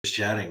just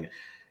chatting,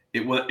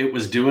 it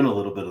was doing a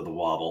little bit of the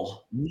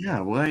wobble, Yeah,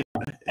 what?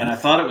 and I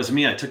thought it was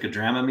me. I took a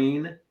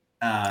Dramamine,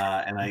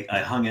 and I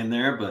hung in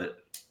there, but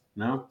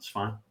no, it's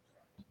fine.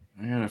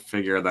 I gotta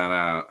figure that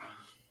out.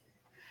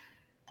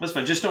 That's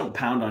fine. Just don't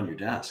pound on your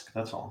desk.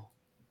 That's all.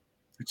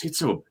 It's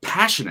so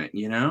passionate,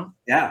 you know?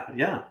 Yeah,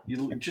 yeah.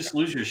 You just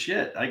lose your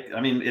shit.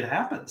 I mean, it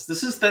happens.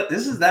 This is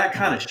that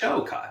kind of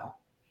show, Kyle.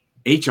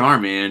 HR,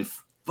 man.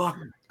 Fuck.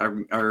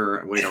 Wait,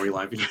 are we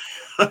live?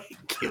 I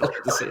can't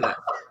wait to say that.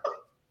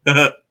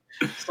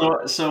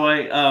 So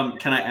I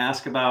can I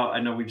ask about? I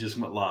know we just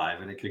went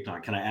live and it kicked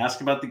on. Can I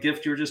ask about the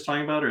gift you were just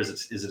talking about, or is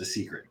it a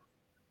secret?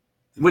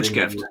 Which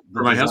gift?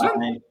 For my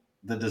husband?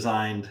 The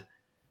designed.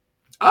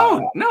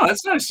 Oh no,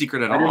 that's not a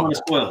secret at all. I didn't want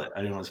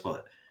to spoil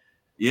it.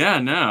 Yeah,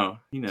 no,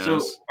 he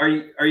knows. So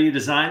are you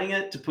designing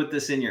it to put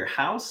this in your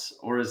house,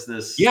 or is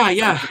this?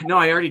 Yeah. No,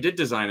 I already did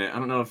design it. I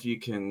don't know if you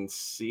can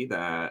see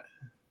that.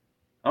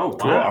 Oh wow!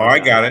 Cool. Oh, I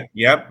got it.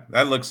 Yep,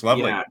 that looks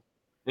lovely. Yeah,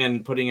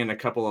 and putting in a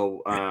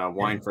couple of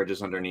wine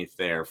fridges underneath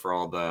there for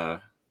all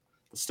the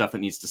stuff that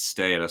needs to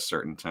stay at a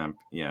certain temp.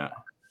 Yeah,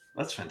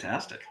 that's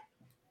fantastic.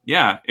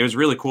 Yeah, it was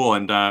really cool.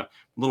 And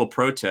little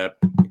pro tip,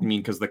 I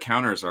mean, because the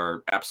counters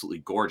are absolutely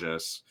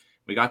gorgeous.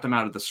 We got them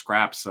out of the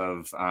scraps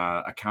of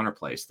a counter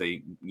place.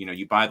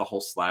 You buy the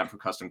whole slab for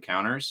custom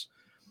counters.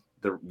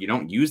 You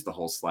don't use the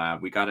whole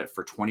slab. We got it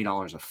for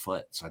 $20 a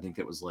foot. So I think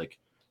it was like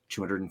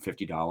 $250,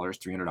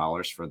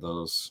 $300 for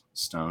those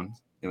stone.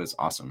 It was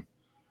awesome.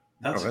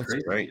 That's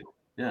great.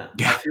 Yeah.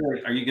 I feel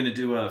like, are you going to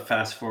do a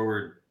fast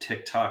forward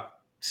TikTok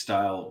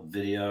style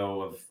video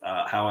of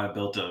how I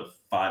built a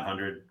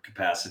 500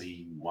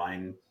 capacity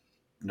wine?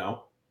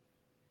 No.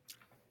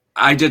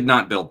 I did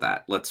not build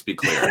that. Let's be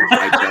clear.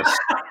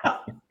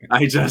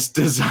 I just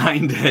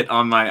designed it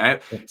on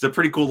it's a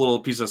pretty cool little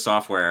piece of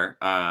software.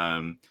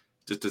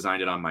 Just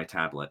designed it on my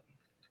tablet.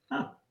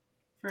 Oh,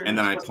 and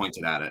then I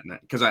pointed at it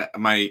because I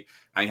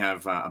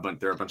have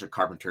there are a bunch of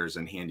carpenters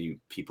and handy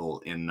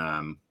people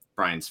in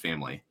Brian's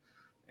family,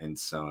 and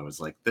so I was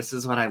like, this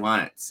is what I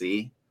want.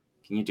 See,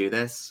 can you do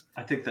this?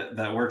 I think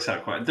that works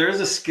out quite. There is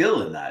a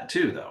skill in that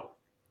too, though,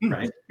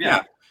 right?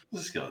 Yeah,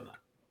 there's a skill in that.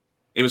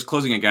 It was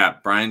closing a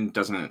gap. Brian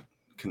doesn't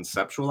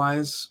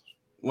conceptualize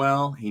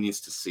well. He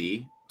needs to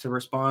see to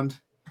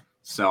respond.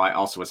 So I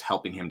also was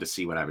helping him to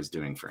see what I was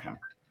doing for him.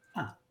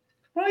 Huh.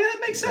 Well, yeah,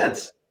 that makes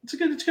sense. It's a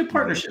good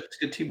partnership. It's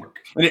good teamwork.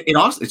 And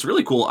it's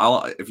really cool.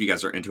 If you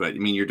guys are into it, I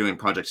mean, you're doing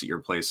projects at your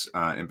place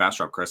in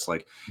Bastrop, Chris.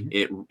 Like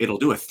it'll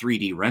do a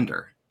 3D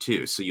render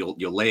too. So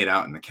you'll lay it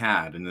out in the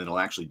CAD, and then it'll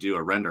actually do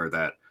a render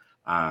that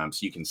so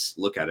you can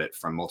look at it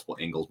from multiple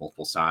angles,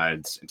 multiple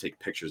sides, and take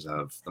pictures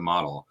of the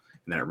model.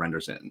 And then it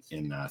renders it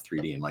in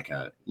 3D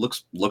and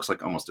looks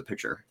like almost a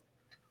picture.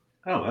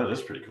 Oh, that is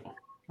pretty cool.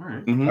 All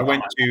right. Mm-hmm. I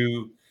went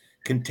to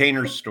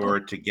Container Store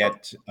to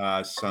get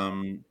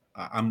some.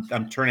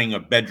 I'm turning a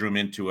bedroom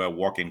into a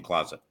walk-in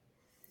closet.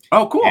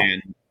 Oh, cool!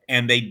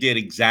 And they did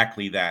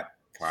exactly that.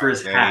 For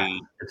his hat.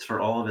 It's for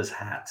all of his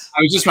hats.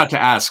 I was just about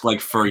to ask, like,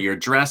 for your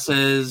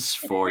dresses,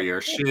 for your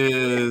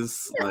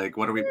shoes, like,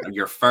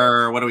 your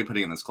fur? What are we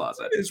putting in this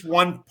closet? There's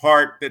one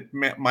part that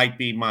might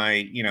be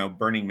my,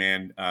 Burning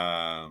Man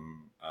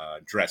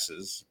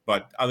dresses,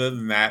 but other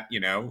than that,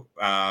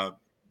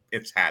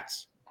 it's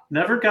hats.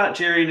 Never got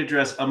Jerry to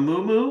dress a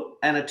muumuu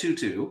and a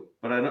tutu,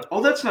 but I don't.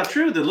 Oh, that's not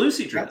true. The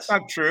Lucy dress.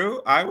 That's not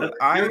true.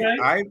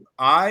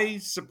 I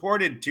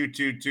supported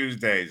Tutu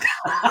Tuesdays.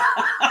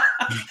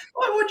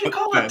 Why would you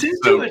call it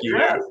tutu a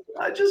dress?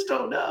 I just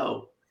don't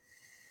know.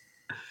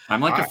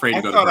 I'm afraid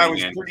to go to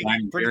Burning Man.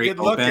 I'm pretty good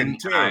looking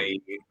too. I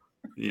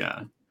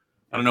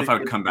don't know if I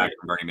would come back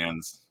from Burning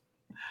Man's.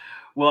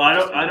 Well, I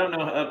don't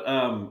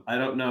know. I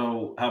don't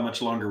know how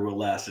much longer we'll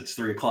last. It's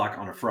 3:00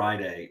 on a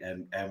Friday,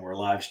 and we're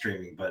live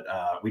streaming. But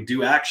we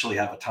do actually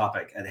have a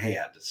topic at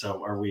hand.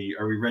 So are we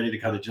ready to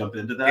kind of jump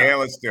into that? Yeah,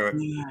 let's do it.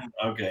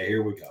 Okay,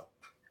 here we go.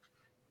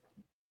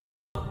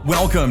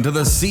 Welcome to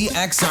the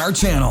CXR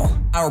channel,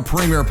 our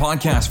premier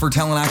podcast for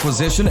talent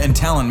acquisition and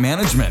talent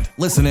management.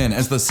 Listen in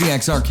as the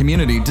CXR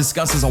community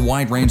discusses a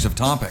wide range of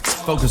topics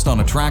focused on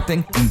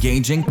attracting,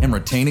 engaging, and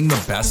retaining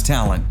the best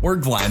talent. We're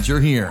glad you're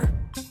here.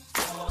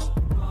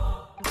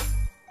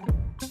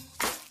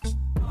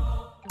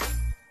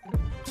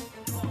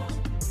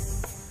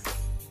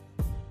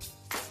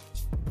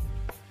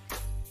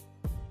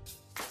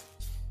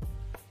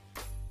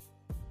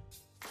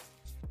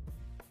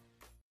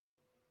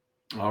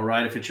 All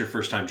right. If it's your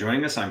first time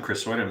joining us, I'm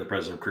Chris White. I'm the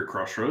president of Career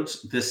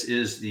Crossroads. This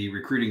is the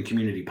Recruiting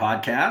Community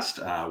Podcast,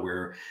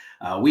 where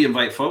we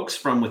invite folks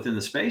from within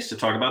the space to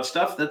talk about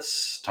stuff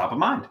that's top of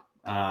mind.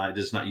 It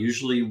is not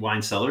usually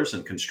wine cellars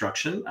and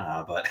construction,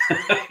 but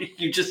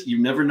you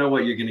never know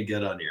what you're going to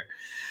get on here.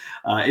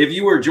 If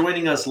you are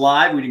joining us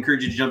live, we'd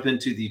encourage you to jump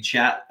into the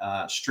chat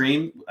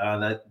stream.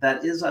 That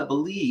is, I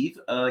believe,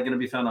 going to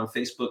be found on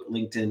Facebook,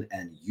 LinkedIn,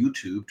 and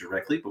YouTube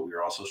directly, but we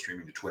are also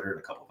streaming to Twitter and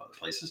a couple of other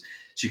places.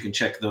 So you can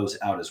check those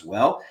out as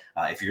well.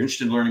 If you're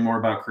interested in learning more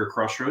about Career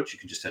Crossroads, you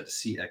can just head to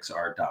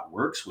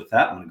cxr.works. With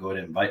that, I'm going to go ahead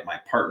and invite my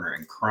partner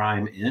in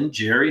crime in.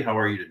 Jerry, how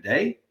are you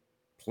today?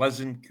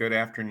 Pleasant good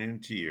afternoon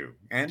to you,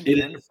 and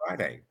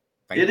Friday.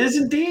 It is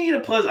indeed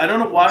a pleasant. I don't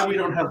know why we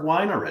don't have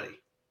wine already.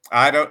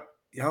 I don't.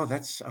 Oh,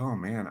 oh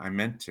man, I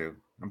meant to.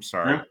 I'm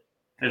sorry.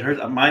 Yeah. It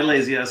hurts. My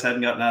lazy ass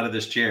hadn't gotten out of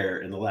this chair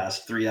in the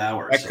last 3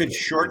 hours. That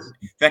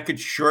could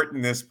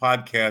shorten this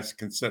podcast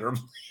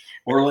considerably,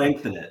 or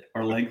lengthen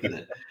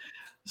it.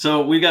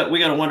 So we got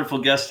a wonderful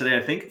guest today.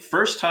 I think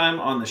first time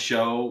on the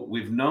show.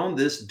 We've known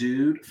this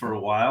dude for a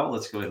while.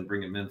 Let's go ahead and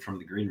bring him in from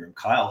the green room.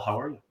 Kyle, how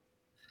are you?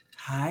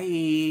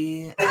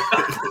 Hi.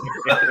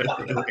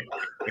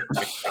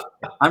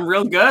 I'm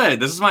real good.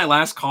 This is my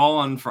last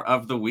call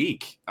of the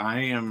week. I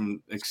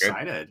am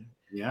excited.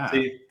 Yeah.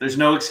 See, there's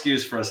no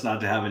excuse for us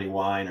not to have any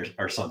wine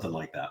or something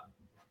like that.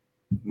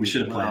 We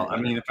should have planned. I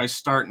mean, if I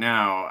start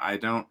now, I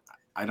don't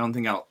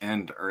think I'll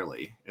end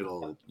early.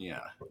 It'll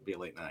be a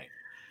late night.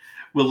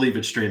 We'll leave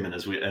it streaming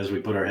as we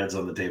put our heads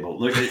on the table.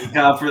 Look,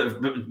 Kyle,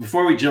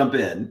 before we jump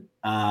in,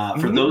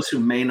 for those who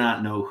may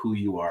not know who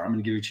you are, I'm going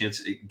to give you a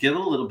chance to give a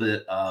little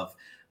bit of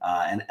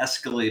an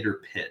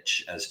escalator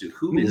pitch as to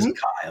who is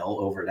Kyle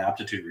over at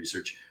Aptitude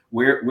Research.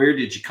 Where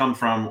did you come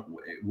from?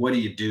 What do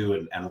you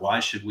do, and why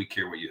should we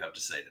care what you have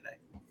to say today?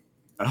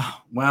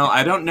 Oh, well,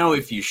 I don't know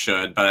if you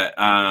should, but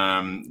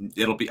I'll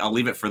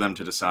leave it for them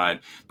to decide.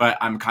 But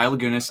I'm Kyle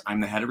Lagunas.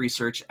 I'm the head of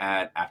research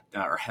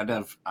or head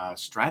of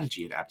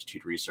strategy at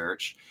Aptitude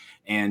Research.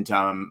 And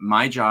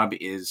my job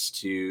is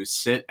to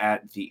sit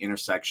at the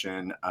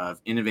intersection of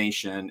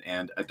innovation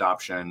and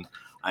adoption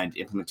and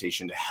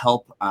implementation to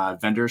help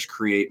vendors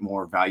create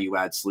more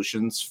value-add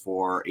solutions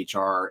for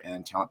HR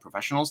and talent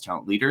professionals,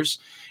 talent leaders.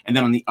 And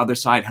then on the other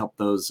side, help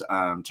those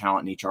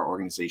talent and HR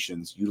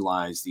organizations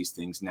utilize these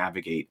things,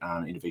 navigate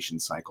innovation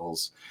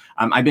cycles.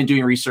 I've been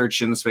doing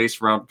research in the space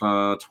for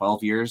about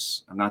 12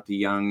 years. I'm not the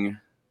young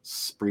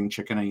spring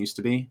chicken I used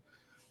to be,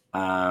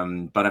 but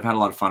I've had a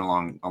lot of fun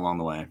along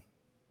the way.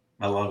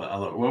 I love it.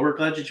 Well, we're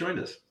glad you joined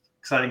us.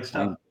 Exciting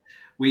stuff.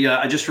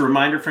 Just a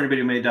reminder for anybody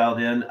who may have dialed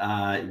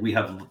in, we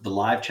have the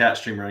live chat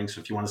stream running.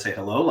 So if you want to say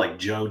hello, like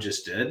Joe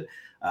just did,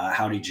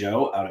 howdy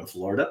Joe out in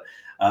Florida.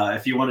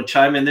 If you want to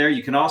chime in there,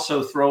 you can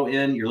also throw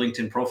in your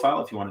LinkedIn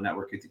profile if you want to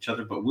network with each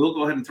other. But we'll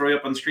go ahead and throw you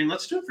up on the screen.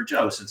 Let's do it for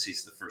Joe since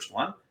he's the first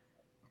one.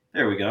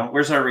 There we go.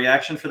 Where's our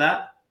reaction for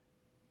that?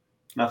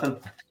 Nothing.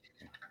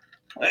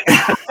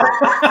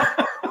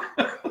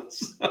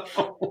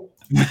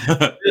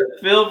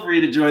 Feel free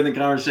to join the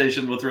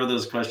conversation. We'll throw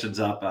those questions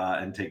up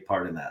and take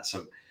part in that.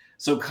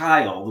 So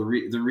Kyle,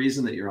 the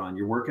reason that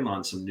you're working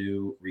on some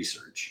new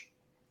research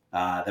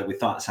that we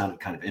thought sounded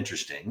kind of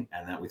interesting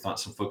and that we thought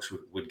some folks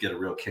would get a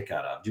real kick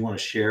out of. Do you want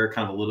to share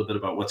kind of a little bit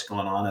about what's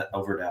going on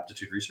over at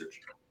Aptitude Research?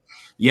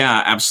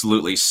 Yeah,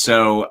 absolutely.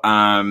 So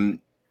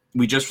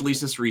we just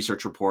released this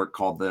research report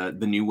called the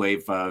New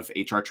Wave of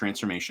HR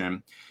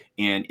Transformation,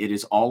 and it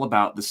is all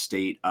about the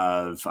state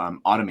of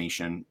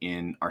automation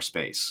in our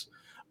space.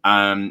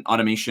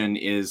 Automation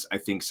is, I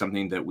think,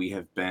 something that we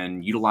have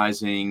been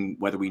utilizing,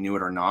 whether we knew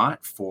it or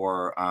not,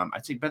 for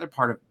I'd say better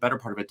part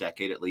of a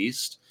decade at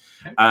least.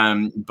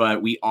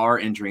 But we are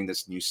entering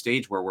this new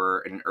stage where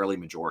we're in an early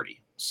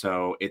majority.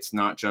 So it's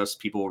not just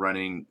people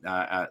running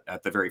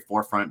at the very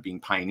forefront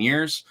being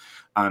pioneers.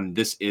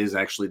 This is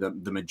actually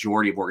the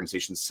majority of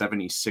organizations.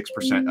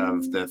 76%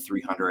 of the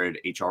 300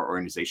 HR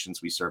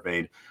organizations we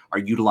surveyed are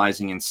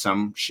utilizing in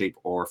some shape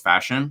or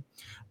fashion.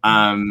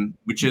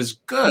 Which is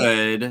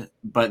good,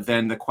 but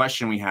then the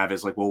question we have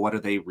is like, well, what are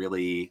they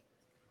really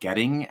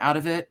getting out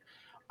of it?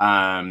 We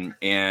found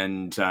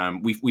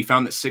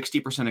that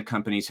 60% of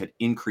companies had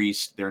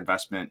increased their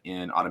investment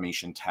in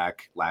automation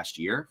tech last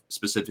year,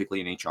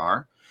 specifically in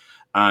HR.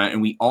 And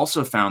we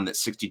also found that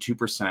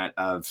 62%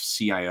 of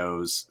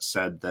CIOs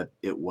said that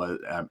it was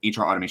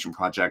HR automation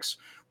projects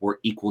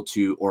were equal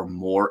to or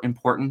more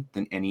important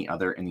than any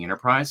other in the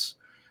enterprise.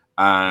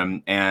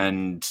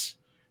 And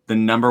the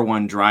number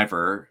one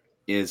driver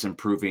is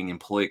improving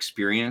employee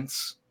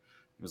experience.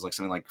 It was like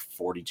something like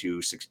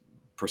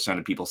 42%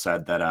 of people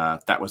said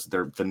that that was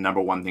the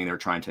number one thing they're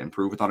trying to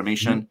improve with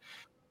automation.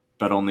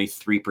 But only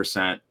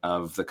 3%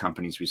 of the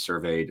companies we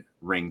surveyed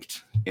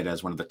ranked it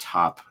as one of the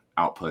top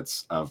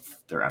outputs of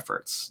their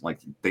efforts. Like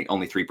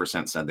only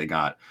 3% said they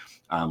got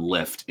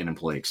lift in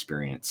employee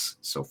experience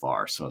so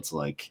far. So it's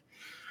like,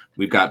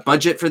 we've got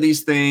budget for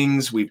these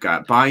things. We've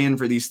got buy-in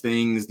for these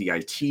things. The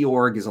IT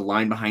org is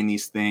aligned behind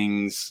these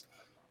things.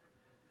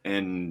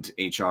 And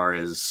HR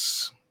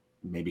is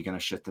maybe going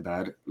to shit the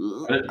bed.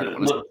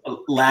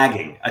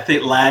 Lagging. I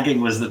think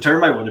lagging was the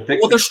term I would have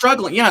picked. Well, they're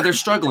struggling. Yeah, they're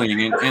struggling.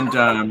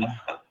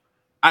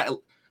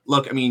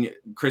 I mean,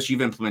 Chris,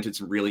 you've implemented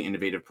some really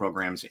innovative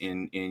programs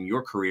in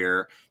your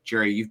career.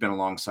 Jerry, you've been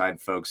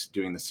alongside folks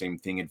doing the same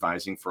thing,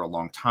 advising for a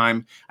long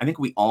time. I think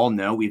we all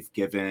know we've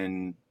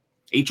given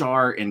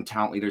HR and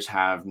talent leaders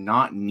have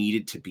not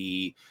needed to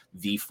be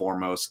the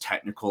foremost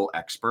technical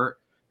expert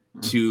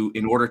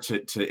in order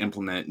to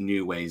implement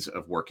new ways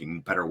of working,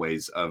 better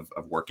ways of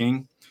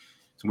working.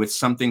 So with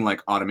something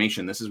like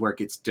automation, this is where it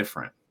gets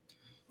different.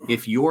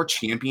 If your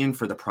champion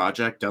for the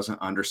project doesn't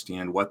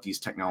understand what these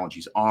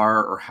technologies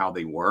are or how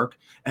they work,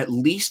 at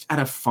least at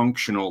a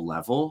functional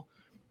level,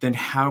 then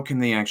how can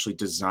they actually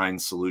design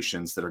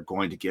solutions that are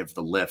going to give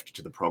the lift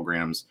to the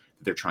programs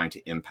that they're trying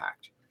to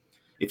impact?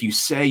 If you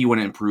say you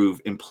want to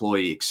improve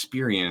employee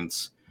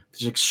experience,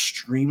 there's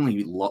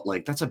extremely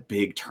that's a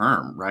big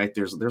term, right?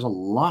 There's a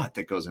lot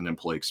that goes into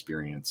employee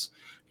experience.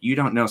 You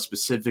don't know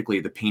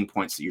specifically the pain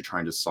points that you're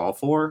trying to solve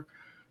for,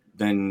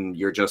 then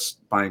you're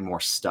just buying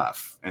more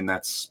stuff. And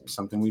that's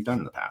something we've done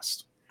in the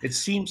past. It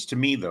seems to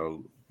me,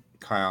 though,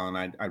 Kyle,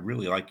 and I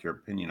really like your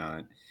opinion on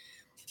it,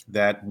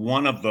 that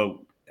one of the,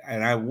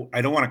 and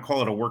I don't want to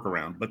call it a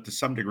workaround, but to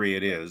some degree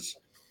it is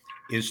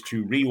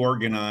to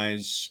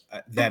reorganize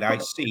that I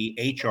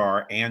see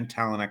HR and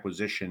talent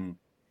acquisition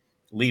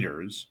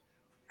leaders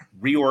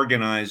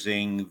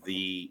reorganizing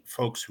the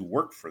folks who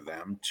work for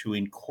them to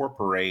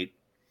incorporate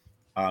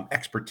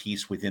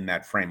expertise within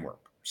that framework.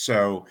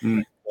 So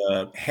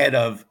the head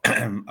of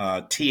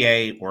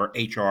TA or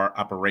HR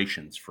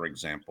operations, for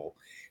example,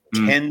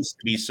 tends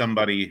to be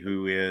somebody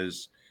who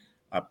is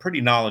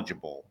pretty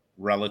knowledgeable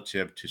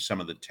relative to some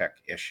of the tech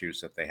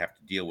issues that they have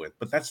to deal with.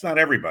 But that's not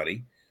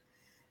everybody.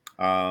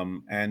 But I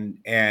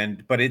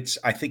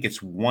think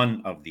it's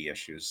one of the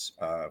issues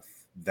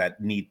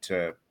that need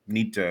to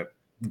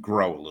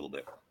grow a little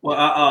bit. Well,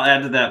 I'll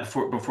add to that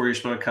before you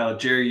spoke, Kyle.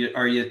 Jerry,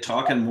 are you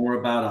talking more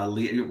about Are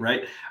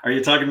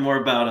you talking more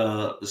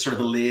about a sort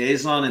of a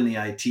liaison in the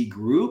IT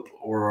group,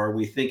 or are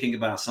we thinking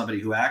about somebody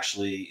who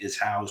actually is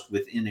housed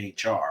within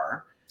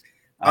HR?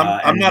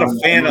 I'm not a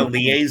fan of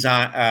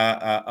liaison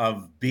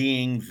of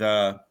being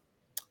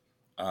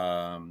in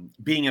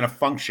a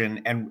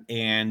function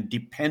and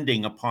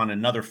depending upon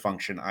another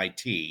function,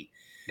 IT,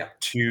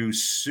 to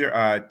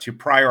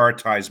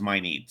prioritize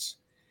my needs.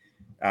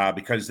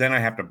 Because then I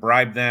have to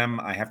bribe them.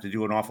 I have to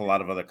do an awful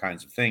lot of other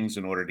kinds of things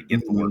in order to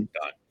get the work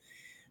done.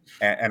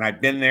 And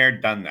I've been there,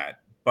 done that.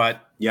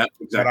 But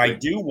exactly. But I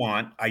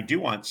do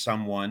want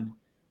someone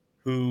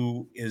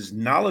who is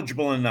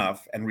knowledgeable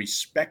enough and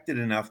respected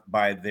enough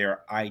by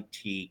their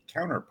IT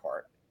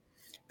counterpart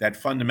that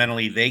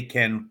fundamentally they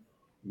can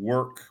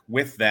work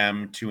with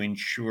them to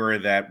ensure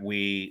that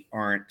we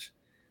aren't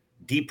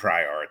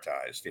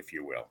deprioritized, if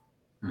you will.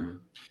 Mm-hmm.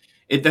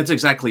 That's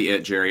exactly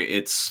it,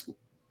 Jerry.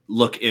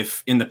 Look,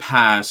 if in the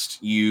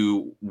past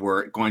you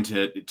were going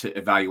to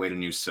evaluate a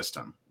new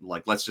system,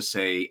 like let's just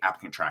say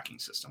applicant tracking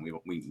system,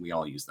 we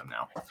all use them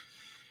now.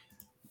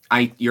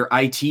 Your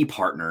IT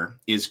partner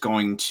is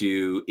going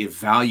to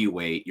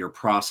evaluate your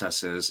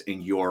processes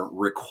and your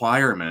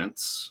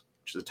requirements,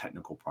 which is a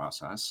technical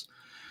process,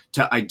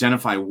 to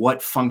identify what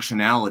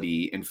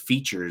functionality and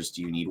features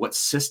do you need, what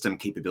system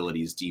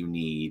capabilities do you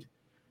need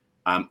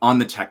on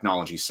the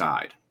technology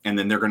side, and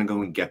then they're going to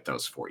go and get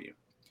those for you.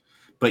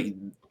 But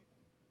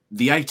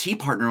the IT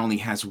partner only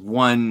has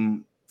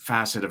one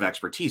facet of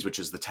expertise, which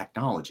is the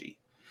technology.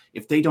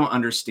 If they don't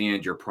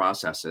understand your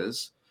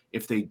processes,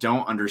 if they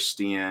don't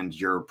understand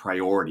your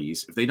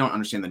priorities, if they don't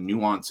understand the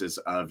nuances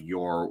of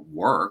your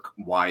work,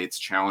 why it's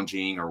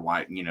challenging or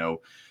why, they're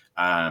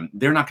not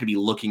going to be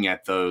looking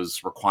at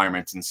those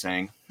requirements and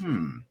saying,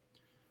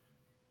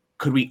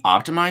 could we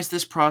optimize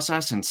this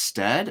process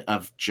instead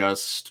of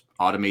just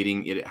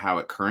automating it how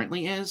it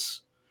currently is?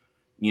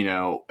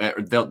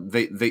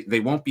 They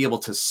won't be able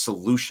to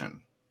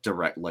solution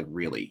direct,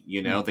 really,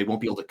 they won't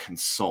be able to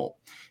consult.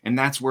 And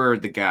that's where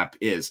the gap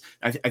is.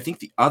 I think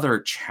the other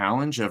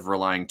challenge of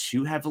relying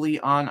too heavily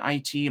on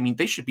IT,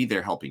 they should be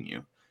there helping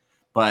you,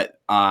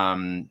 but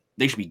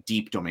they should be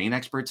deep domain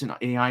experts in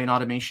AI and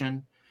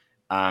automation.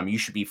 You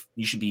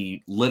should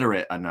be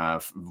literate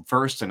enough,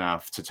 versed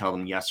enough to tell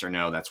them yes or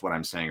no, that's what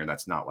I'm saying, or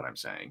that's not what I'm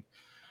saying.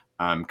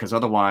 Because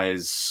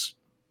otherwise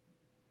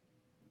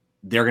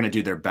they're going to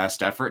do their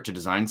best effort to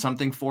design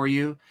something for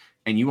you.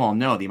 And you all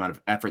know the amount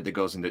of effort that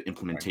goes into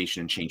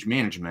implementation and change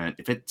management.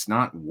 If it's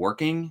not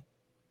working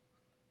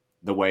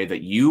the way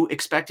that you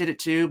expected it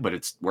to, but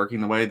it's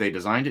working the way they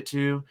designed it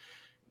to,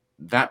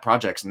 that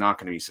project's not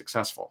going to be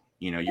successful.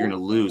 You're going to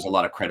lose a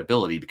lot of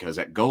credibility because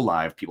at go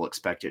live, people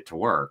expect it to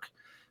work.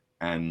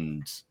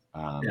 And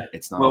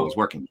it's not always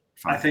working.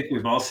 I think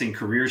we've all seen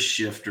careers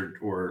shift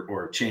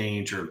or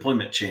change or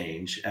employment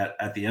change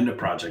at the end of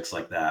projects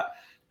like that,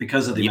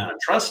 because of the amount of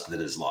trust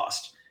that is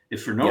lost.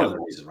 If for no other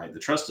reason, right?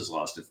 The trust is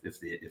lost if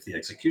the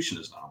execution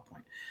is not on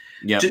point.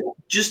 Yeah.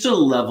 Just a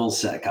level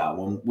set,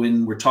 Kyle,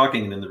 when we're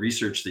talking, and in the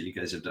research that you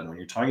guys have done, when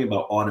you're talking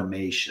about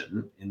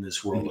automation in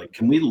this world, like,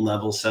 can we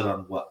level set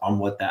on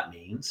what that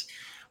means?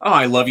 Oh,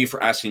 I love you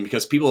for asking,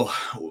 because people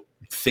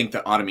think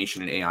that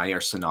automation and AI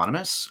are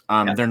synonymous.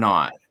 They're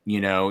not,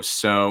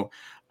 so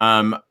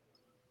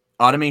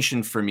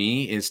automation for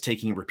me is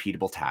taking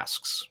repeatable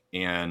tasks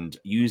and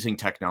using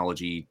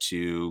technology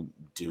to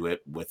do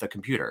it with a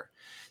computer.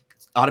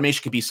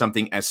 Automation could be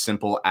something as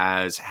simple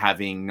as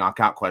having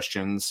knockout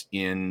questions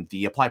in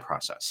the apply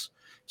process.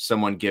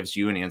 Someone gives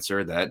you an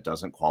answer that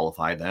doesn't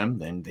qualify them,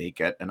 then they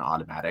get an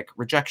automatic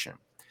rejection.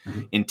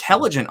 Mm-hmm.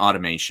 Intelligent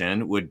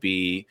automation would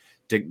be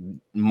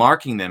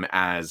marking them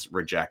as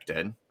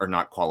rejected or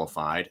not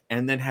qualified,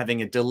 and then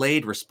having a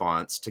delayed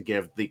response to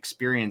give the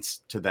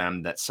experience to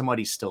them that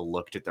somebody still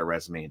looked at their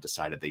resume and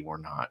decided they were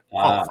not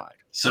qualified.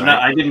 So right?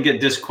 now I didn't get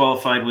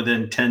disqualified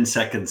within 10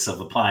 seconds of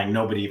applying.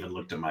 Nobody even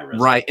looked at my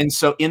resume. Right. And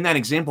so in that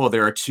example,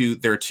 there are two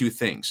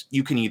things.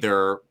 You can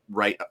either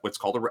write what's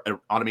called an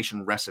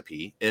automation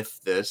recipe.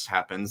 If this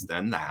happens,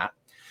 then that.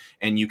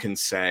 And you can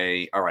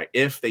say, all right,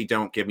 if they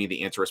don't give me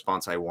the answer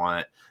response I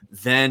want,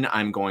 then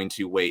I'm going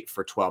to wait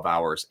for 12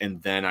 hours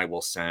and then I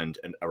will send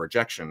a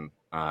rejection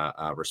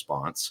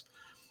response.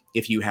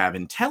 If you have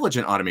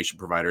intelligent automation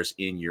providers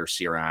in your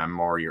CRM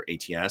or your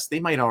ATS, they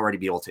might already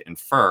be able to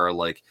infer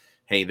like,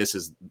 hey,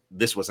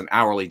 this was an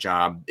hourly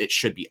job. It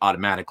should be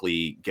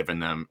automatically given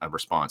them a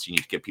response. You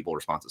need to give people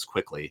responses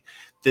quickly.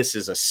 This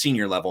is a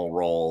senior level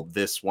role.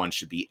 This one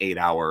should be 8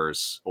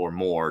 hours or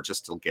more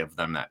just to give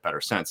them that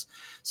better sense.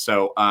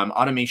 So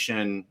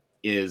automation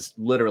is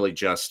literally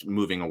just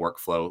moving a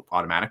workflow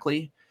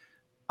automatically.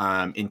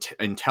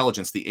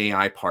 Intelligence, the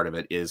AI part of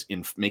it, is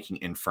in making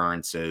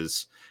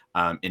inferences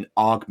and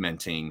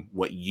augmenting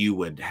what you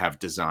would have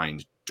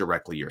designed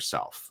directly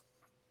yourself.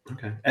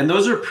 Okay. And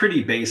those are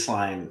pretty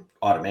baseline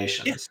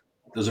automations. Yeah.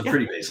 Those are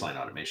pretty baseline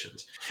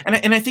automations.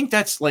 And I think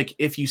that's like,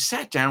 if you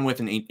sat down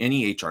with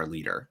any HR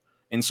leader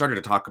and started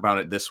to talk about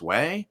it this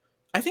way,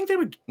 I think they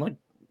would like,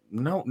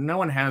 no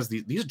one has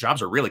these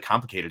jobs are really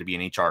complicated to be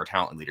an HR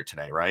talent leader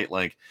today, right?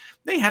 Like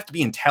they have to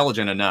be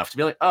intelligent enough to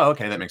be like, oh,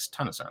 okay, that makes a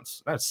ton of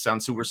sense. That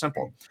sounds super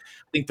simple.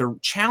 I think the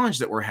challenge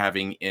that we're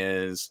having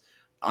is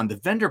on the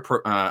vendor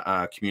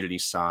community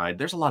side,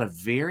 there's a lot of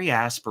very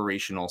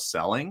aspirational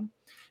selling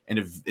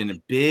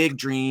and big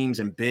dreams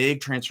and big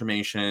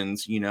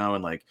transformations,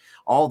 and like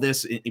all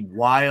this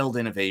wild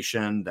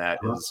innovation that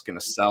is going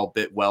to sell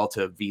bit well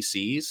to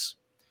VCs.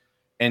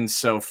 And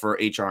so for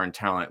HR and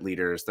talent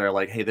leaders, they're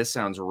like, hey, this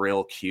sounds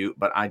real cute,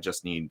 but I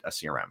just need a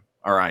CRM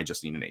or I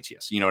just need an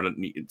ATS.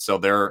 So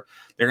they're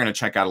going to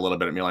check out a little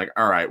bit and be like,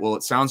 all right, well,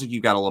 it sounds like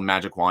you've got a little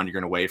magic wand you're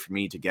going to wave for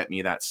me to get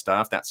me that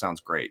stuff. That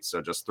sounds great.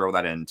 So just throw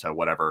that into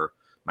whatever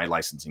my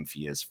licensing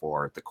fee is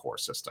for the core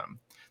system.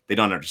 They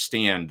don't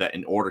understand that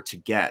in order to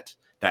get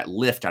that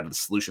lift out of the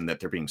solution that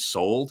they're being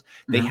sold,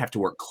 they have to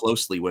work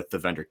closely with the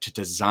vendor to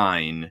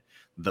design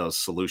those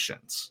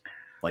solutions.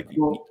 Like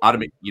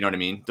automate, you know what I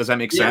mean? Does that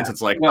make sense?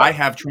 It's like, I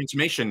have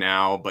transformation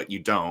now, but you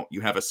don't.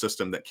 You have a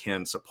system that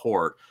can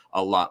support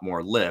a lot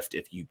more lift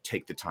if you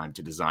take the time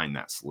to design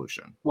that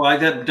solution. Well,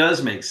 that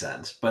does make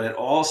sense, but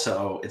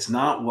it's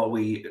not what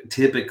we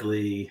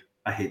typically,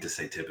 I hate to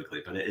say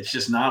typically, but it's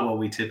just not what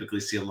we typically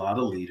see a lot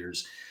of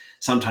leaders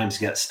sometimes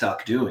get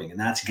stuck doing. And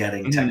that's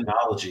getting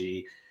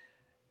technology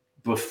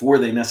before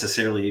they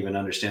necessarily even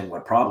understand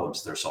what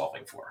problems they're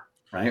solving for.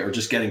 Right. Or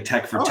just getting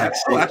tech for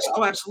tech's sake.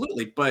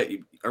 Absolutely. But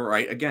all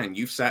right. Again,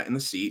 you've sat in the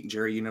seat,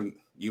 Jerry,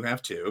 you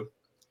have too.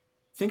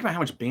 Think about how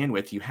much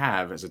bandwidth you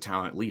have as a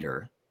talent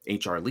leader,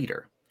 HR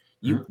leader.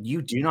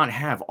 You do not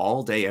have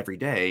all day, every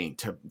day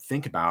to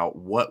think about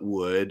what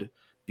would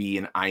be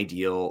an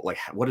ideal, like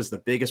what is the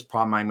biggest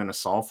problem I'm going to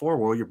solve for?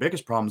 Well, your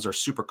biggest problems are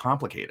super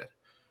complicated.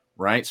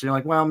 Right. So you're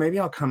like, well, maybe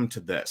I'll come to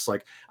this.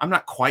 Like, I'm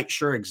not quite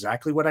sure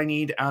exactly what I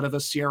need out of a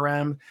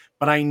CRM,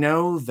 but I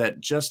know that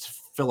just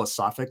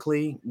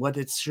philosophically what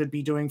it should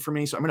be doing for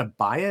me. So I'm going to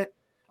buy it.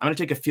 I'm going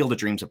to take a field of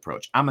dreams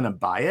approach. I'm going to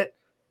buy it.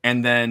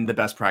 And then the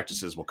best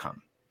practices will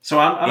come. So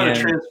I'm going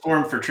to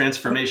transform for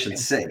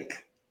transformation's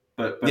sake,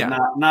 but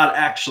not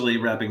actually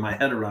wrapping my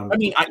head around. I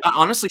mean, I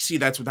honestly see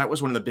that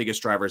was one of the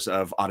biggest drivers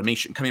of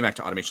automation. Coming back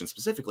to automation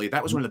specifically,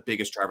 that was one of the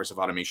biggest drivers of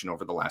automation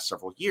over the last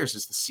several years.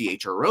 Is the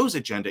CHRO's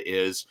agenda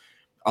is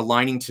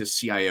aligning to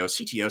CIO,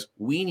 CTOs.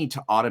 We need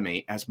to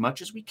automate as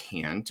much as we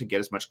can to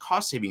get as much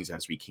cost savings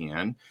as we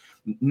can,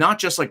 not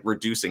just like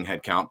reducing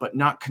headcount, but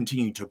not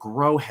continuing to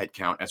grow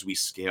headcount as we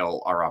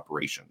scale our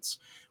operations.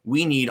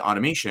 We need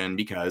automation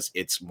because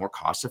it's more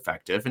cost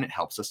effective and it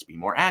helps us to be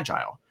more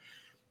agile.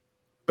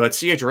 But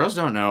CHROs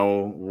don't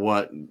know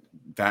what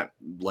that,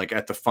 like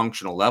at the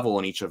functional level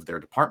in each of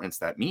their departments,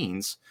 that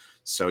means.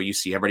 So you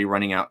see everybody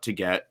running out to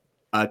get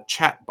a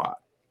chat bot,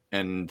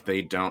 and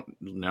they don't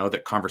know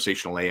that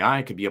conversational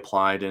AI could be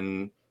applied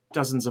in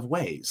dozens of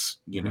ways,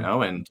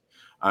 and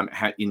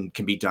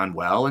can be done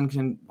well.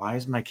 And why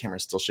is my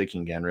camera still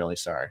shaking again? Really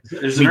sorry.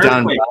 There's an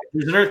earthquake.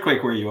 There's an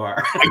earthquake where you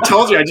are. I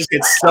told you, I just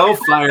get so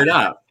fired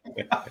up.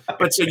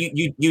 But so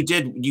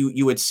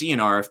you would see in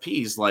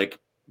RFPs like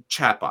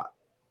chatbot,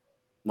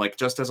 like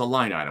just as a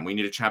line item, we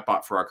need a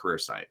chatbot for our career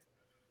site.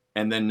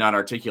 And then not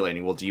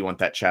articulating, well, do you want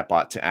that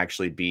chatbot to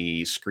actually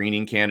be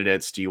screening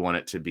candidates? Do you want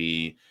it to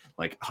be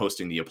like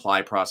hosting the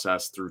apply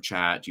process through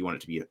chat? Do you want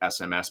it to be an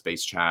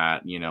SMS-based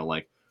chat?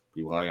 Like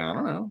people are like, I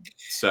don't know.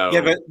 So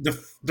but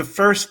the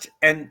first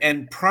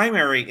and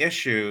primary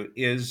issue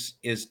is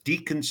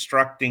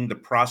deconstructing the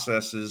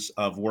processes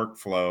of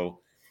workflow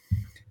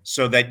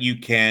so that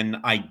you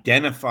can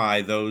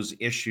identify those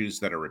issues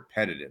that are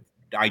repetitive,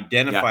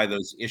 identify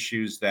those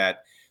issues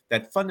that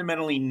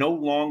fundamentally no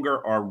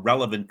longer are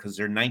relevant because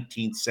they're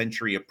 19th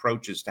century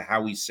approaches to how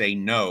we say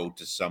no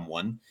to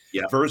someone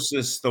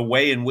versus the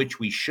way in which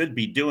we should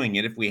be doing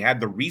it if we had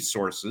the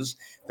resources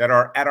that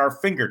are at our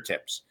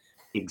fingertips.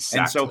 And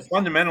so Exactly.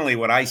 fundamentally,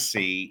 what I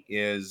see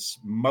is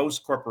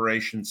most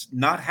corporations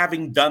not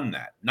having done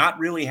that, not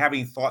really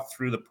having thought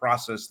through the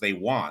process they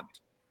want,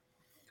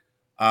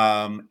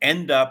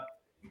 end up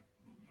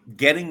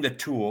getting the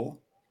tool.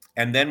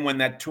 And then when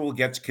that tool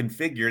gets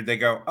configured, they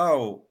go,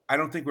 oh, I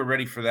don't think we're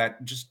ready for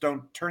that. Just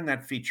don't turn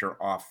that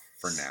feature off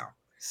for now.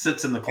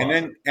 Sits in the And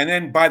closet.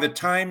 then by the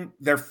time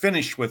they're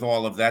finished with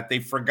all of that,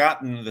 they've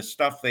forgotten the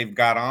stuff they've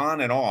got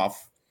on and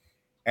off,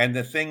 and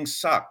the thing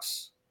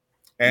sucks.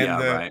 And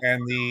Yeah, right.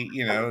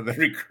 the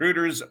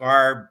recruiters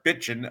are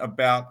bitching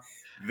about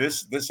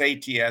this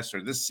ATS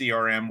or this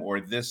CRM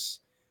or this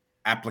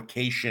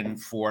application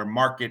for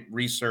market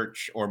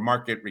research or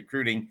market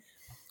recruitment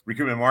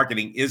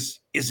marketing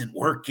isn't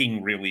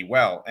working really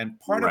well. And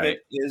part of Right.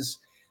 it is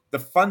the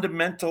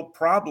fundamental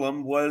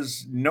problem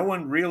was no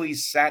one really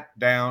sat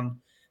down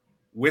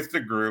with the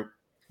group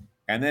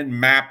and then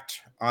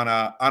mapped on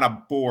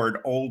a board,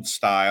 old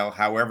style,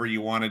 however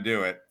you want to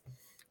do it,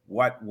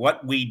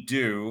 what we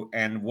do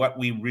and what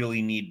we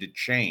really need to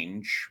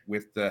change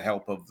with the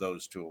help of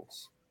those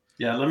tools.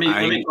 Yeah, let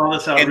me call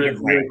this out End really,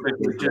 of really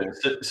rant.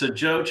 quickly. So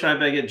Joe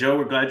Chibegget, Joe,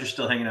 we're glad you're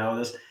still hanging out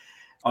with us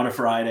on a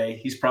Friday.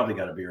 He's probably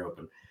got a beer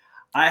open.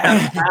 I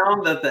have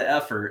found that the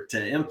effort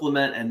to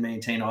implement and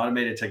maintain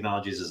automated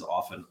technologies is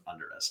often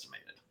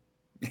underestimated.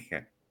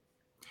 Yeah.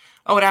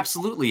 Oh, it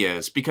absolutely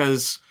is,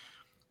 because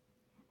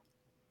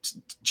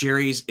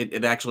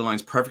it actually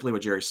aligns perfectly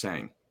what Jerry's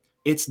saying.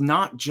 It's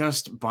not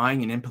just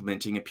buying and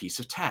implementing a piece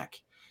of tech.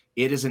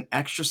 It is an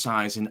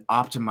exercise in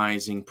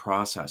optimizing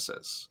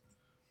processes.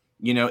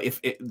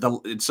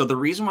 So the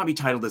reason why we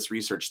titled this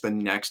research "The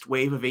Next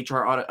Wave of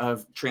HR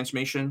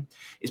Transformation"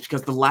 is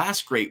because the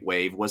last great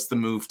wave was the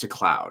move to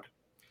cloud.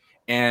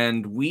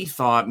 And we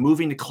thought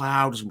moving to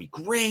cloud was gonna be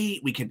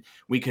great. We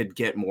could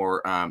get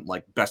more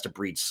like best of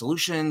breed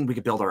solution. We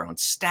could build our own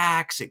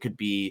stacks. It could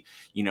be,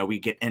 we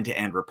get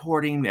end-to-end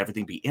reporting,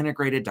 everything be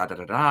integrated, da da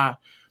da da.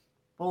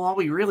 Well, all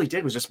we really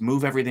did was just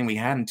move everything we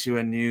had into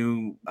a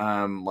new It's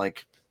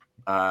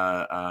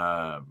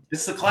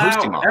the hosting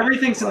cloud. model.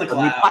 Everything's in the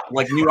a new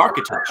cloud. new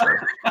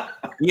architecture. And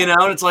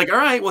it's like, all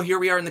right, well, here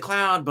we are in the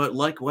cloud, but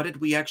like, what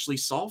did we actually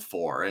solve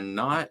for? And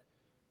not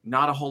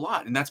a whole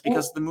lot. And that's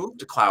because the move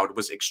to cloud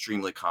was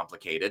extremely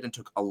complicated and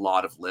took a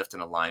lot of lift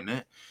and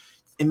alignment.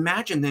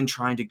 Imagine then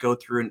trying to go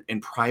through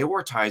and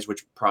prioritize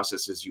which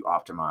processes you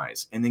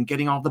optimize, and then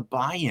getting all the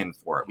buy-in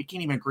for it. We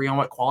can't even agree on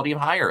what quality of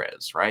hire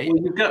is, right?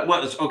 Well, you've got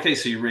okay.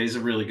 So you raise a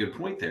really good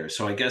point there.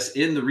 So I guess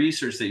in the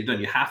research that you've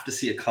done, you have to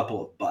see a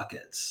couple of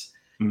buckets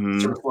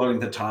sort of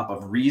floating at the top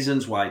of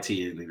reasons why TA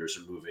leaders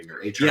are moving or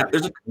HR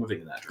leaders are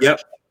moving in that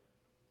direction.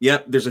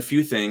 Yep. There's a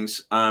few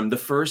things. The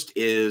first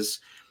is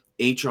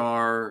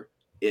HR.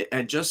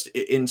 And just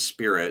in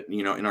spirit,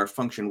 in our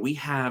function, we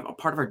have a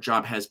part of our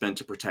job has been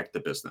to protect the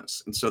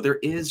business. And so there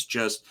is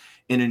just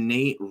an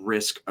innate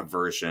risk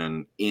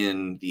aversion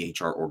in the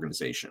HR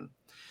organization.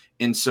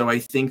 And so I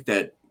think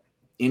that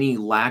any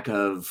lack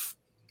of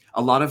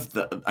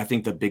I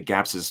think the big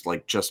gaps is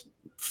like just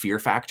fear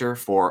factor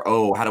for,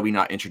 how do we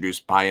not introduce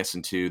bias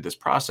into this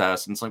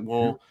process? And it's like,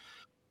 well,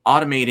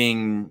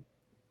 automating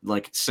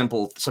like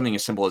something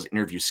as simple as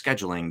interview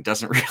scheduling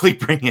doesn't really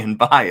bring in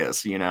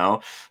bias,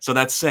 so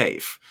that's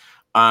safe.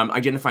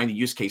 Identifying the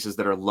use cases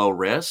that are low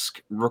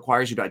risk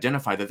requires you to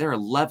identify that there are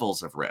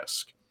levels of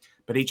risk,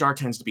 but HR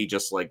tends to be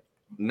just like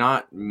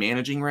not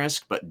managing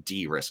risk, but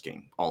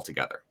de-risking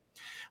altogether.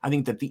 I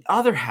think that the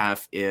other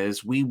half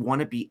is we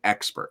want to be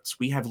experts.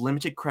 We have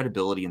limited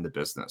credibility in the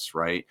business,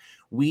 right?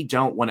 We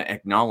don't want to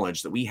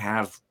acknowledge that we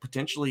have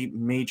potentially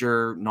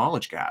major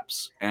knowledge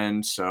gaps.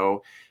 And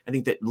so I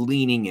think that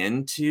leaning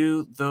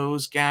into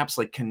those gaps,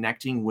 like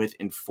connecting with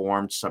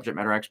informed subject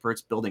matter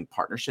experts, building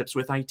partnerships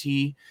with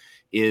IT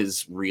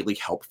is really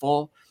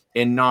helpful,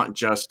 and not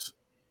just,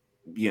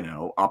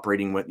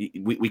 operating with,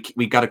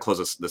 we got to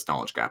close this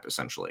knowledge gap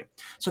essentially.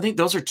 So I think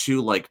those are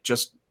two like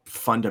just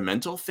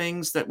fundamental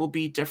things that will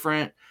be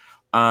different.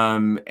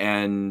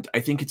 And I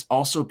think it's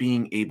also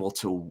being able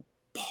to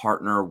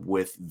partner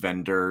with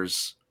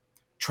vendors,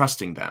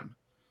 trusting them.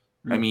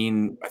 I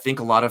mean, I think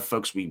a lot of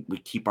folks, we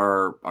keep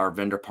our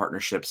vendor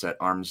partnerships at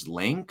arm's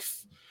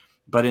length,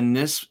 but in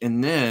this,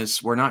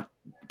 we're not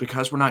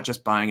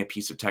just buying a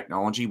piece of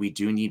technology. We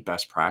do need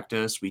best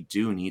practice. We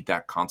do need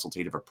that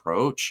consultative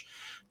approach.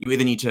 You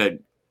either need to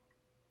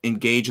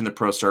engage in the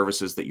pro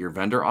services that your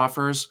vendor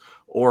offers,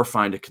 or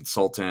find a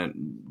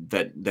consultant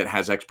that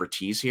has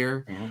expertise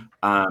here.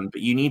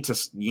 But you need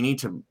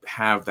to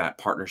have that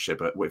partnership.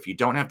 But if you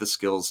don't have the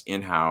skills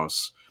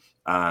in-house,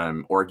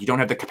 or you don't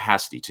have the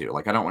capacity to,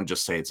 like, I don't want to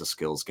just say it's a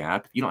skills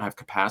gap. If you don't have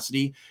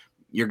capacity,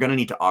 you're going to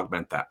need to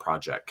augment that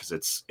project, because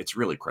it's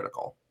really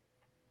critical.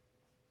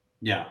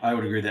 Yeah, I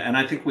would agree with that. And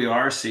I think we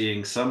are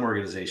seeing some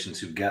organizations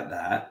who get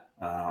that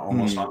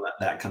almost on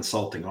that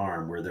consulting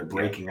arm, where they're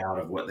breaking out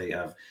of what they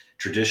have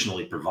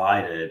traditionally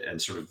provided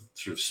and sort of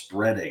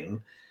spreading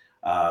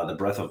the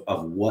breadth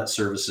of what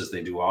services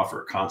they do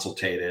offer,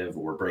 consultative,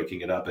 or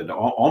breaking it up and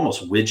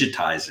almost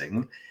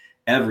widgetizing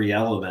every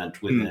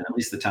element within Mm. at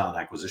least the talent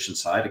acquisition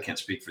side. I can't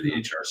speak for the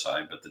HR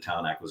side, but the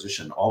talent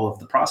acquisition, all of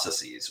the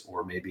processes,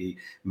 or maybe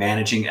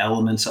managing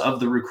elements of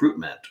the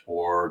recruitment,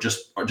 or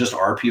just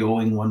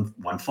RPOing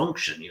one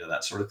function,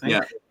 that sort of thing.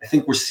 Yeah. I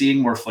think we're seeing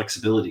more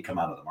flexibility come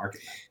out of the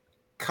market now.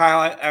 Kyle,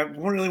 I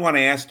really want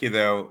to ask you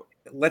though.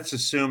 Let's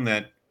assume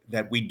that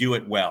we do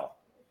it well,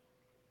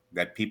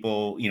 that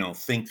people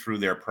think through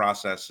their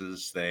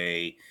processes.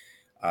 They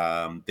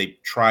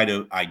try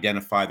to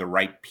identify the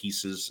right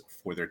pieces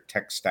for their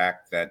tech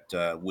stack that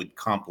would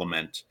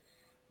complement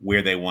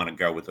where they want to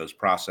go with those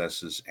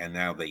processes, and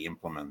now they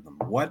implement them.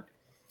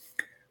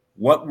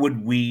 What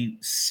would we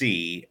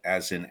see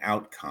as an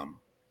outcome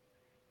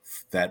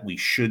that we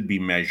should be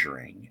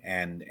measuring?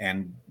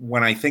 And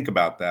when I think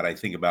about that, I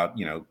think about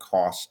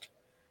cost,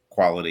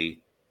 quality,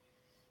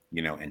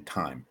 and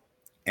time.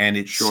 And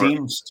it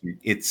Sure.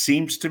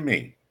 seems to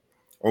me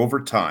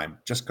over time,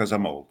 just because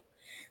I'm old,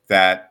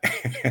 that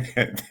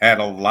that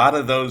a lot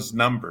of those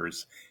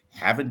numbers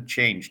haven't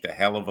changed a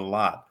hell of a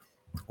lot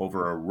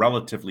over a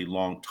relatively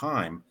long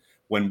time,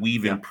 when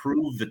we've Yeah.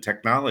 improved the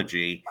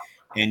technology,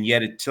 and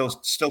yet it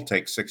still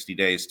takes 60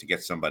 days to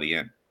get somebody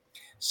in.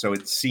 So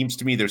it seems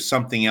to me there's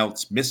something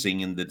else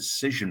missing in the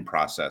decision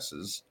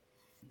processes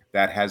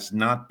that has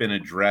not been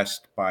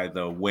addressed by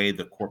the way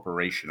the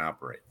corporation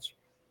operates.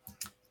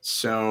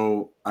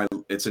 So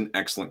it's an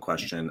excellent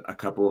question. A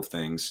couple of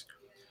things.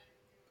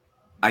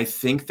 I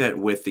think that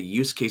with the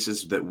use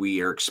cases that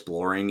we are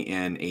exploring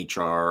in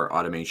HR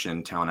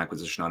automation, talent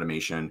acquisition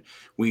automation,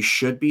 we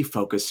should be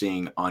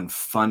focusing on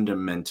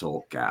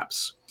fundamental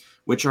gaps,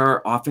 which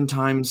are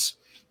oftentimes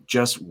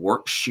just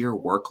sheer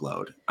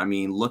workload. I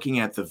mean, looking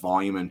at the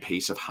volume and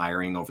pace of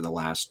hiring over the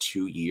last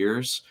 2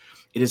 years,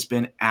 it has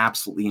been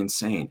absolutely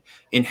insane.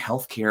 In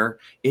healthcare,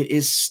 it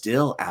is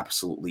still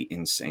absolutely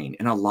insane.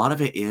 And a lot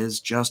of it is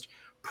just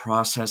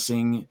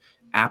processing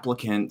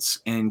applicants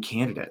and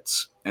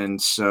candidates.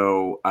 And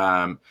so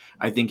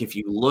I think if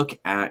you look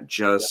at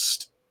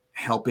just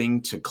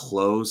helping to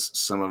close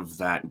some of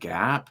that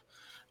gap,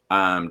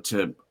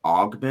 to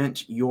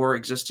augment your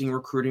existing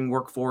recruiting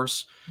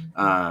workforce,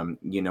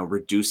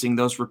 reducing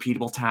those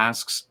repeatable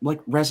tasks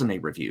like resume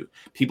review.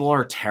 People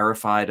are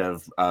terrified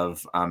of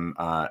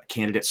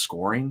candidate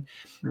scoring.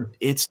 Sure.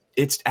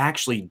 It's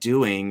actually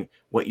doing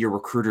what your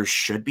recruiters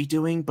should be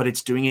doing, but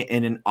it's doing it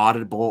in an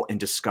auditable and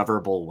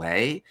discoverable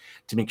way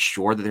to make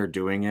sure that they're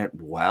doing it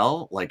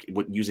well, like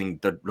using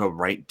the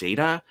right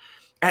data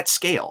at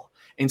scale.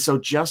 And so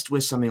just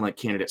with something like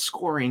candidate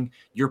scoring,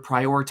 you're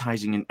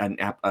prioritizing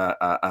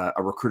a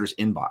recruiter's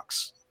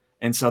inbox.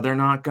 And so they're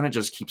not going to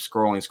just keep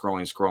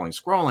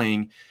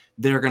scrolling.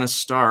 They're going to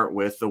start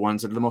with the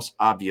ones that are the most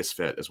obvious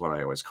fit, is what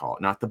I always call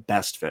it. Not the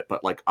best fit,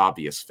 but like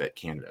obvious fit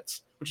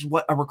candidates, which is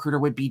what a recruiter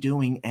would be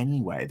doing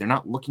anyway. They're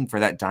not looking for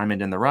that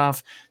diamond in the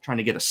rough, trying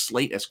to get a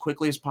slate as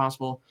quickly as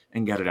possible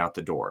and get it out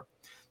the door.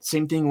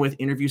 Same thing with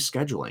interview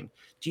scheduling.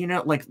 Do you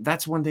know, like,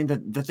 that's one thing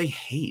that they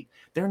hate.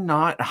 They're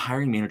not a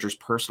hiring manager's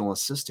personal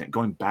assistant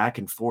going back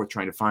and forth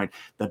trying to find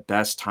the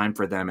best time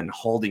for them and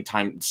holding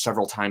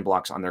several time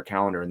blocks on their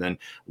calendar and then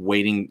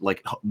waiting,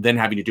 like then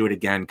having to do it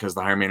again because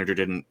the hiring manager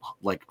didn't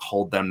like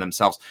hold them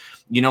themselves.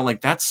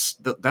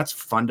 That's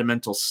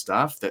fundamental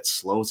stuff that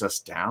slows us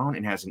down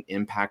and has an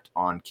impact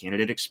on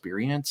candidate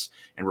experience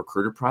and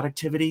recruiter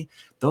productivity.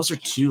 Those are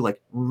two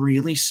like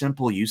really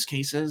simple use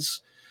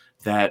cases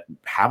that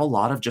have a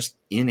lot of just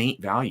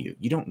innate value.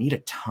 You don't need a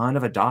ton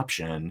of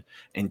adoption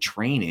and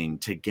training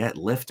to get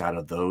lift out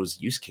of those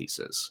use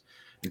cases,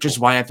 which is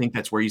why I think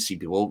that's where you see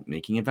people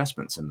making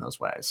investments in those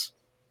ways.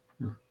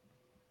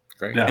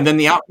 Great. Yeah. And then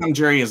the outcome,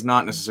 Jerry, is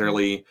not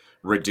necessarily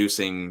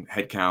reducing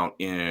headcount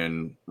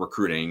in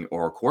recruiting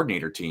or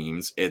coordinator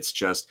teams. It's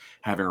just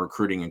having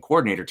recruiting and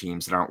coordinator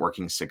teams that aren't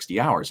working 60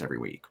 hours every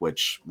week,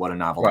 what a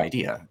novel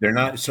idea. They're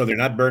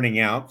not burning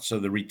out. So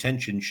the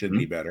retention should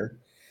be better.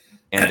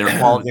 And their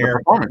quality, their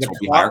performance will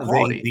be higher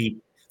quality.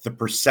 The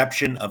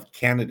perception of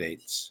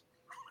candidates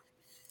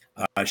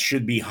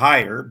should be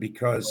higher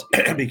because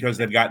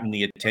they've gotten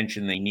the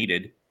attention they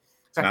needed,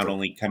 not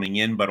only coming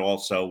in, but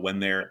also when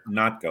they're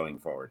not going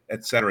forward,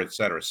 et cetera, et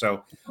cetera.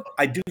 So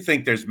I do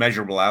think there's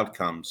measurable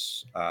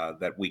outcomes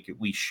that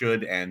we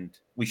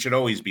should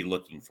always be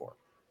looking for.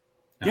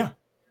 Yeah.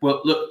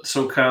 Well, look,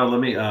 so Kyle, let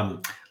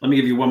me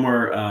give you one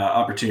more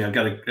opportunity. I've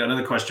got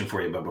another question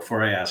for you, but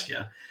before I ask you,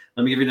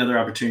 let me give you another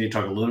opportunity to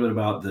talk a little bit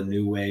about the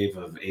new wave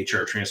of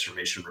HR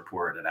transformation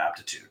report at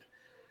Aptitude.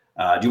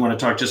 Do you want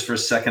to talk just for a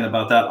second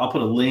about that? I'll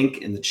put a link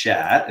in the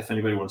chat if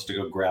anybody wants to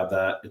go grab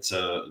that. It's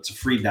a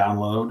free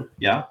download.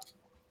 Yeah.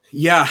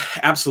 Yeah,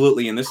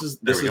 absolutely. And this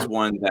is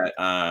one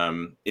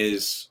that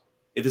this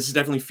is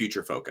definitely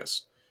future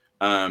focused.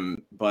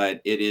 But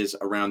it is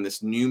around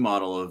this new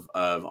model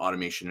of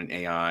automation and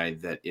AI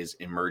that is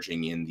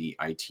emerging in the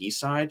IT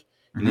side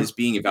and is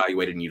being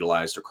evaluated and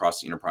utilized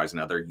across the enterprise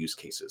and other use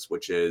cases,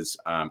 which is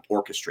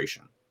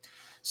orchestration.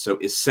 So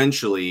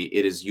essentially,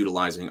 it is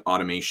utilizing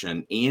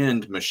automation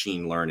and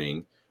machine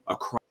learning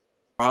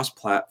across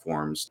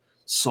platforms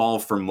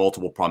solve for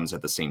multiple problems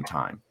at the same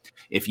time.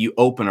 If you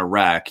open a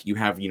rec, you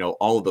have,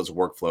 all of those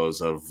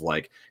workflows of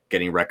like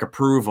getting rec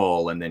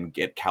approval and then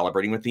get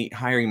calibrating with the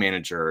hiring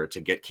manager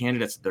to get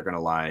candidates that they're going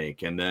to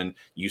like. And then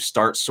you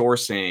start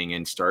sourcing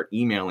and start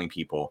emailing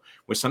people.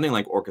 With something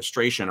like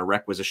orchestration, a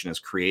requisition is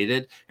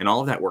created and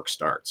all of that work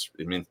starts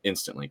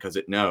instantly because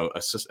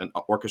an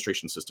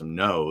orchestration system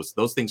knows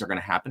those things are going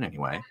to happen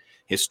anyway.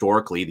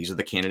 Historically, these are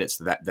the candidates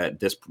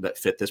that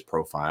fit this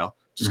profile.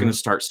 Just going to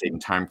start saving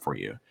time for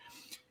you.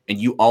 And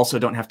you also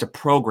don't have to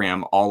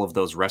program all of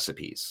those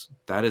recipes.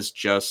 That is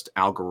just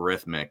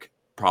algorithmic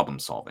problem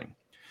solving.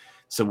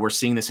 So we're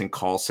seeing this in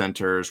call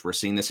centers. We're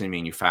seeing this in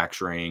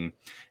manufacturing,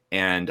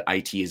 and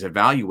IT is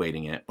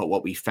evaluating it. But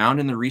what we found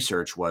in the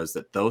research was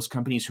that those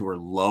companies who are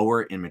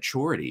lower in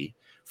maturity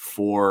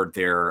for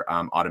their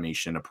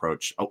automation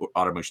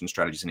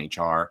strategies in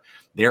HR,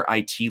 their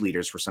IT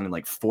leaders were something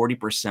like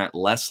 40%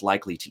 less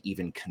likely to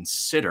even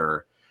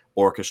consider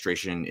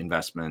orchestration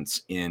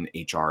investments in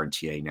HR and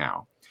TA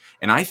now.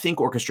 And I think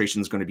orchestration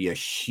is going to be a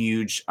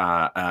huge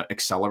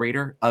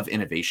accelerator of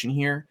innovation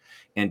here.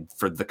 And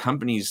for the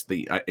companies,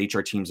 the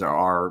HR teams that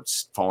are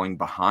falling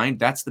behind,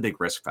 that's the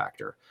big risk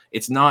factor.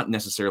 It's not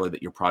necessarily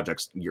that your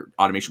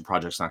automation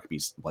project's not going to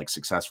be like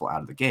successful out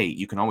of the gate.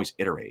 You can always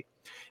iterate.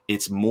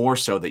 It's more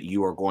so that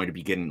you are going to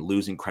be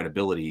losing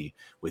credibility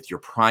with your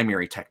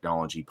primary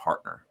technology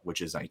partner,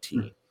 which is IT.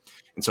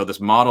 And so this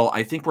model,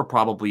 I think we're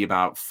probably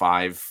about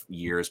 5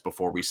 years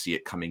before we see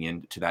it coming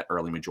into that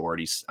early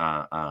majority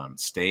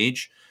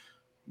stage,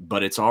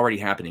 but it's already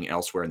happening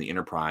elsewhere in the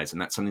enterprise.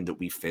 And that's something that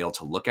we fail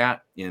to look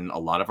at in a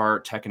lot of our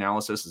tech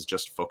analysis, is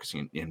just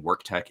focusing in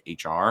work tech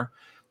HR.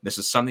 This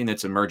is something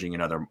that's emerging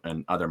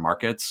in other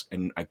markets.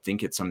 And I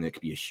think it's something that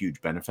could be a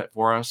huge benefit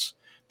for us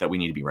that we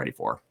need to be ready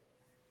for.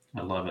 I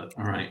love it.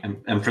 All right.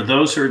 And for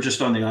those who are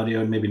just on the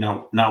audio and maybe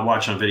not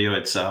watching on video,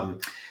 it's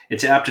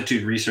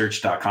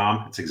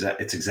aptituderesearch.com. It's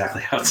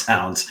exactly how it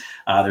sounds.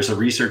 There's a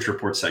research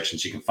report section,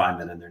 so you can find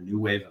that in their new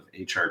wave of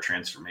HR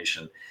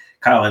transformation.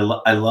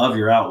 Kyle, I love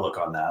your outlook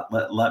on that.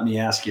 Let me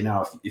ask you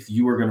now, if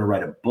you were going to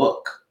write a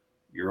book,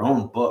 your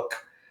own book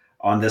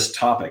on this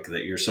topic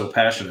that you're so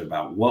passionate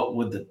about, what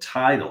would the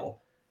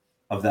title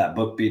of that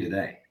book be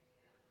today?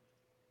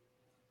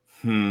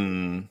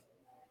 God,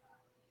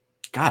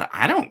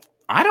 I don't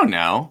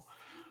know.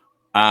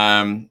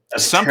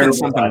 Something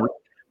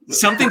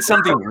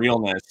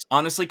realness,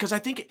 honestly, because I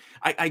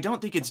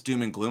don't think it's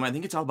doom and gloom. I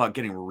think it's all about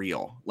getting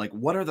real. Like,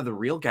 what are the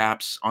real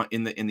gaps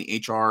in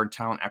the HR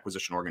talent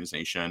acquisition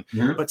organization?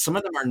 Mm-hmm. But some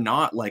of them are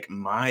not like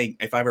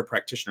if I were a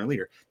practitioner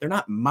leader, they're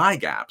not my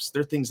gaps.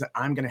 They're things that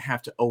I'm going to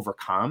have to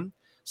overcome.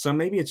 So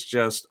maybe it's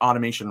just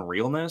automation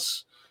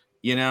realness.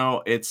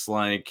 It's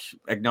like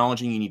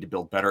acknowledging you need to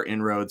build better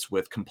inroads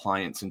with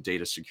compliance and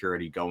data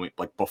security going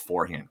like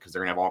beforehand, because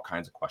they're gonna have all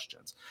kinds of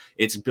questions.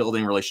 It's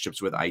building relationships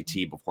with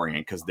IT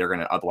beforehand, because they're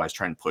gonna otherwise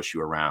try and push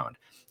you around.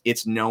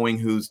 It's knowing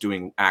who's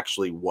doing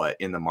actually what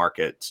in the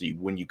market. So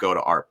when you go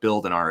to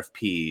build an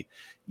RFP,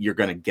 you're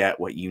gonna get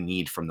what you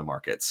need from the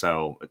market.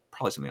 So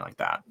probably something like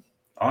that.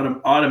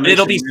 Automation.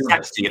 It'll be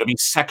sexy. It'll be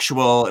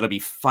sexual. It'll be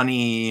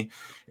funny.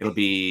 It'll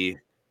be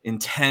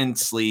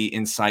intensely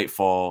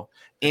insightful.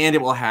 And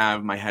it will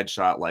have my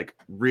headshot like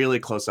really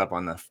close up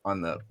on the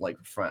like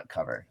front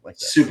cover, like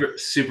this. Super.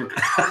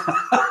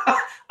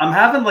 I'm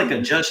having like a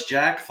Just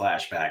Jack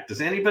flashback. Does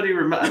anybody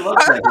remember? I love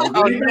that guy. Does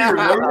anybody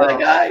remember that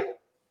guy?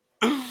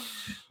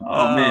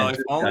 Oh man!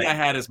 If only I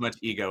had as much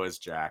ego as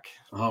Jack.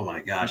 Oh my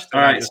gosh! All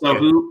right, so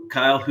who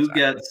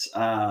gets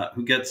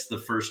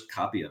the first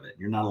copy of it?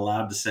 You're not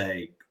allowed to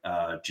say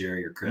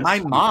Jerry or Chris. My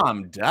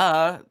mom,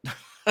 duh.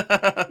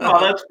 Oh,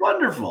 that's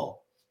wonderful.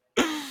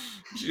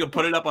 She's gonna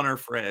put it up on her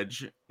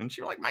fridge, and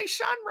she's like, "My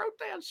son wrote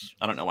this."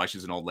 I don't know why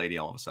she's an old lady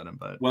all of a sudden,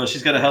 but well,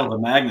 she's got a hell of a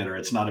magnet, or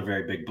it's not a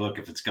very big book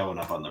if it's going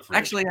up on the fridge.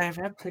 Actually, I have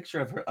a picture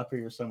of her up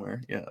here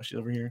somewhere. Yeah, she's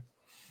over here.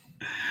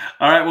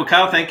 All right, well,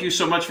 Kyle, thank you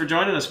so much for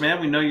joining us,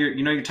 man. We know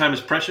your time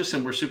is precious,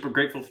 and we're super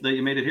grateful that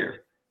you made it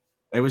here.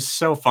 It was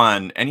so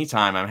fun.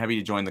 Anytime, I'm happy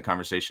to join the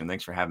conversation.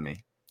 Thanks for having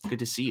me. Good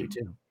to see you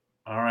too.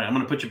 All right, I'm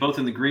going to put you both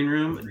in the green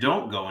room.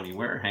 Don't go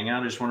anywhere. Hang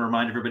out. I just want to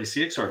remind everybody,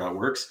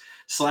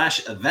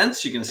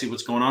 cxr.works/events. You're going to see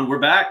what's going on. We're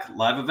back.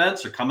 Live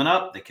events are coming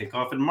up. They kick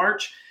off in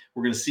March.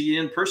 We're going to see you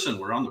in person.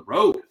 We're on the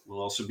road.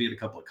 We'll also be at a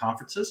couple of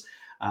conferences.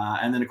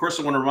 And then, of course,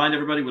 I want to remind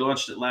everybody, we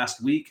launched it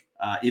last week.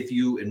 If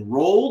you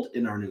enrolled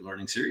in our new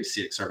learning series,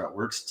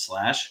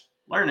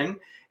 cxr.works/learning,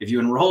 if you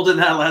enrolled in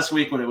that last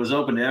week when it was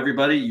open to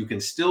everybody, you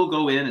can still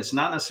go in. It's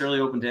not necessarily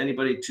open to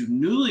anybody to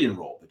newly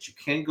enroll, but you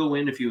can go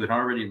in if you had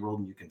already enrolled,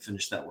 and you can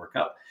finish that work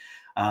up.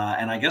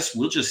 And I guess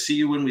we'll just see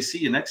you when we see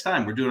you next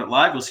time. We're doing it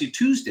live. We'll see you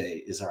Tuesday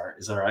is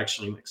our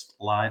actually next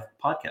live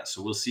podcast.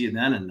 So we'll see you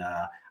then. And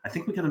I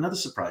think we got another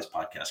surprise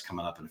podcast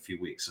coming up in a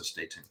few weeks. So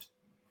stay tuned.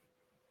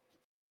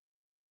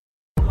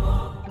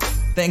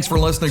 Thanks for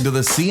listening to the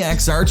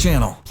CXR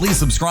channel. Please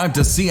subscribe to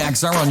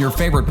CXR on your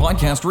favorite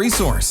podcast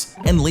resource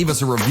and leave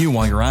us a review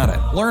while you're at it.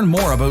 Learn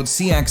more about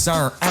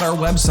CXR at our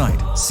website,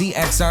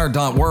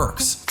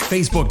 cxr.works.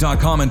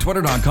 Facebook.com and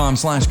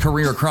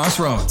Twitter.com/Career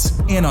Crossroads,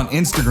 and on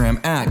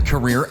Instagram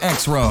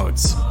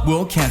 @CareerXroads.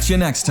 We'll catch you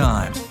next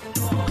time.